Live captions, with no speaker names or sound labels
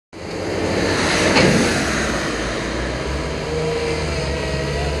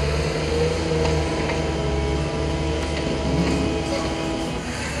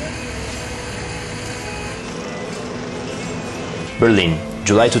Berlin,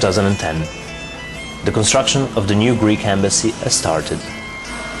 July 2010. The construction of the new Greek embassy has started.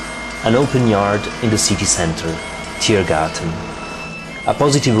 An open yard in the city center, Tiergarten. A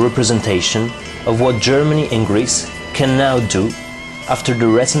positive representation of what Germany and Greece can now do after the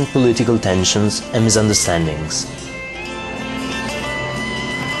recent political tensions and misunderstandings.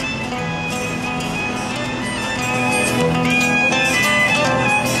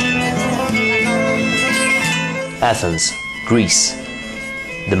 Athens, Greece,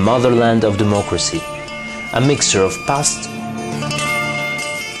 the motherland of democracy, a mixture of past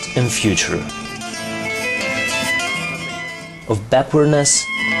and future, of backwardness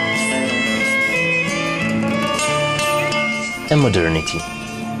and modernity.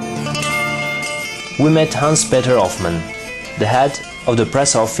 We met Hans-Peter Hoffmann, the head of the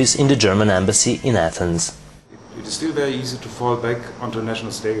press office in the German embassy in Athens. It is still very easy to fall back onto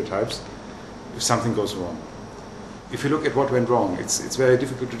national stereotypes if something goes wrong. If you look at what went wrong, it's very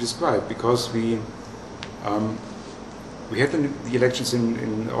difficult to describe, because we had the elections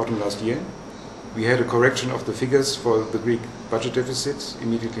in autumn last year. We had a correction of the figures for the Greek budget deficit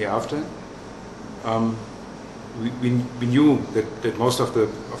immediately after. We knew that most of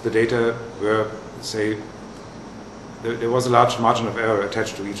the data were, say, there was a large margin of error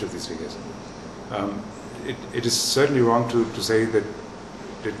attached to each of these figures. It is certainly wrong to say that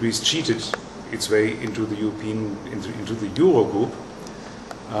Greece cheated its way into the into the Euro group,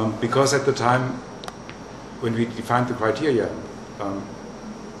 because at the time when we defined the criteria,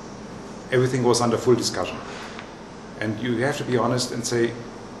 everything was under full discussion, and you have to be honest and say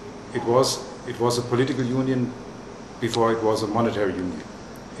it was a political union before it was a monetary union.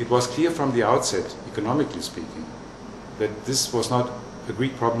 It was clear from the outset, economically speaking, that this was not a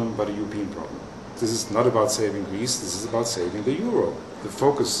Greek problem but a European problem. This is not about saving Greece, this is about saving the euro. The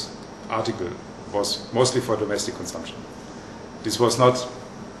focus article was mostly for domestic consumption. This was not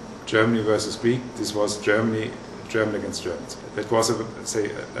Germany versus Greek, this was German against Germans. That was,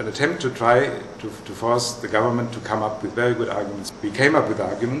 an attempt to try to force the government to come up with very good arguments. We came up with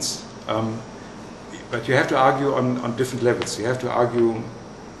arguments, but you have to argue on different levels. You have to argue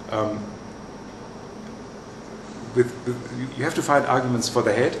you have to find arguments for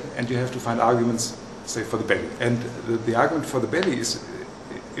the head, and you have to find arguments, say, for the belly. And the argument for the belly is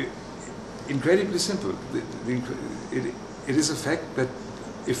incredibly simple. It is a fact that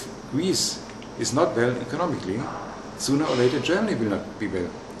if Greece is not well economically, sooner or later Germany will not be well.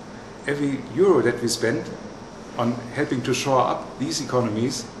 Every euro that we spend on helping to shore up these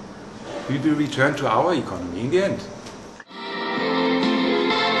economies will be returned to our economy in the end.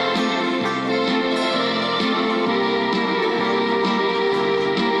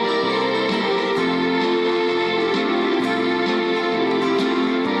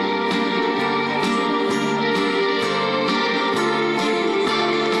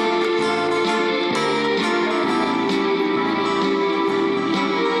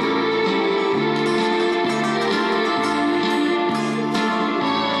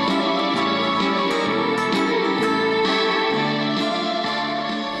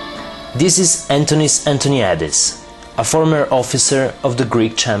 This is Antonis Antoniadis, a former officer of the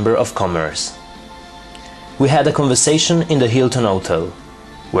Greek Chamber of Commerce. We had a conversation in the Hilton Hotel,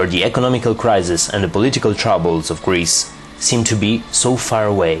 where the economical crisis and the political troubles of Greece seem to be so far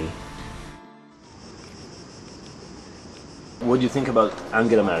away. What do you think about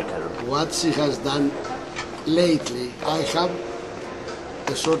Angela Merkel? What she has done lately, I have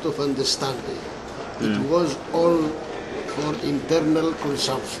a sort of understanding. It was all for internal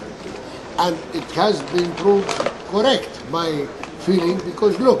consumption. And it has been proved correct, my feeling,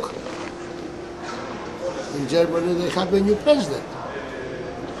 because look, in Germany they have a new president.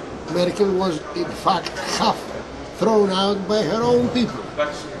 Merkel was in fact half thrown out by her own people.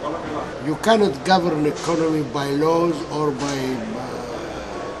 You cannot govern economy by laws or by...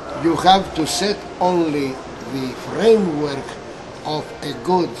 you have to set only the framework of a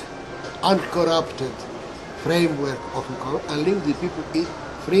good, uncorrupted framework of economy and leave the people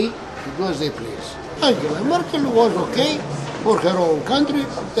free to do as they please. Angela Merkel was okay for her own country.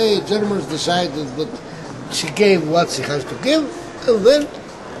 The Germans decided that she gave what she has to give, and then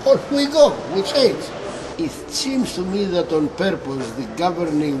off we go, we change. It seems to me that on purpose the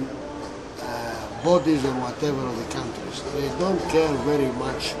governing bodies or whatever of the countries, they don't care very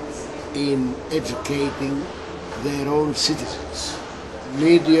much in educating their own citizens.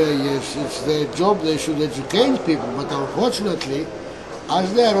 Media, yes, it's their job, they should educate people, but unfortunately,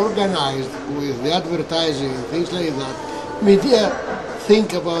 as they are organized with the advertising and things like that, media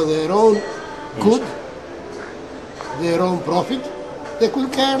think about their own good, their own profit, They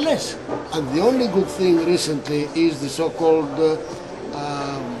could care less. And the only good thing recently is the so-called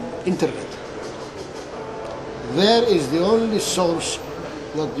internet. There is the only source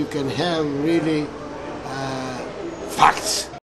that you can have really facts.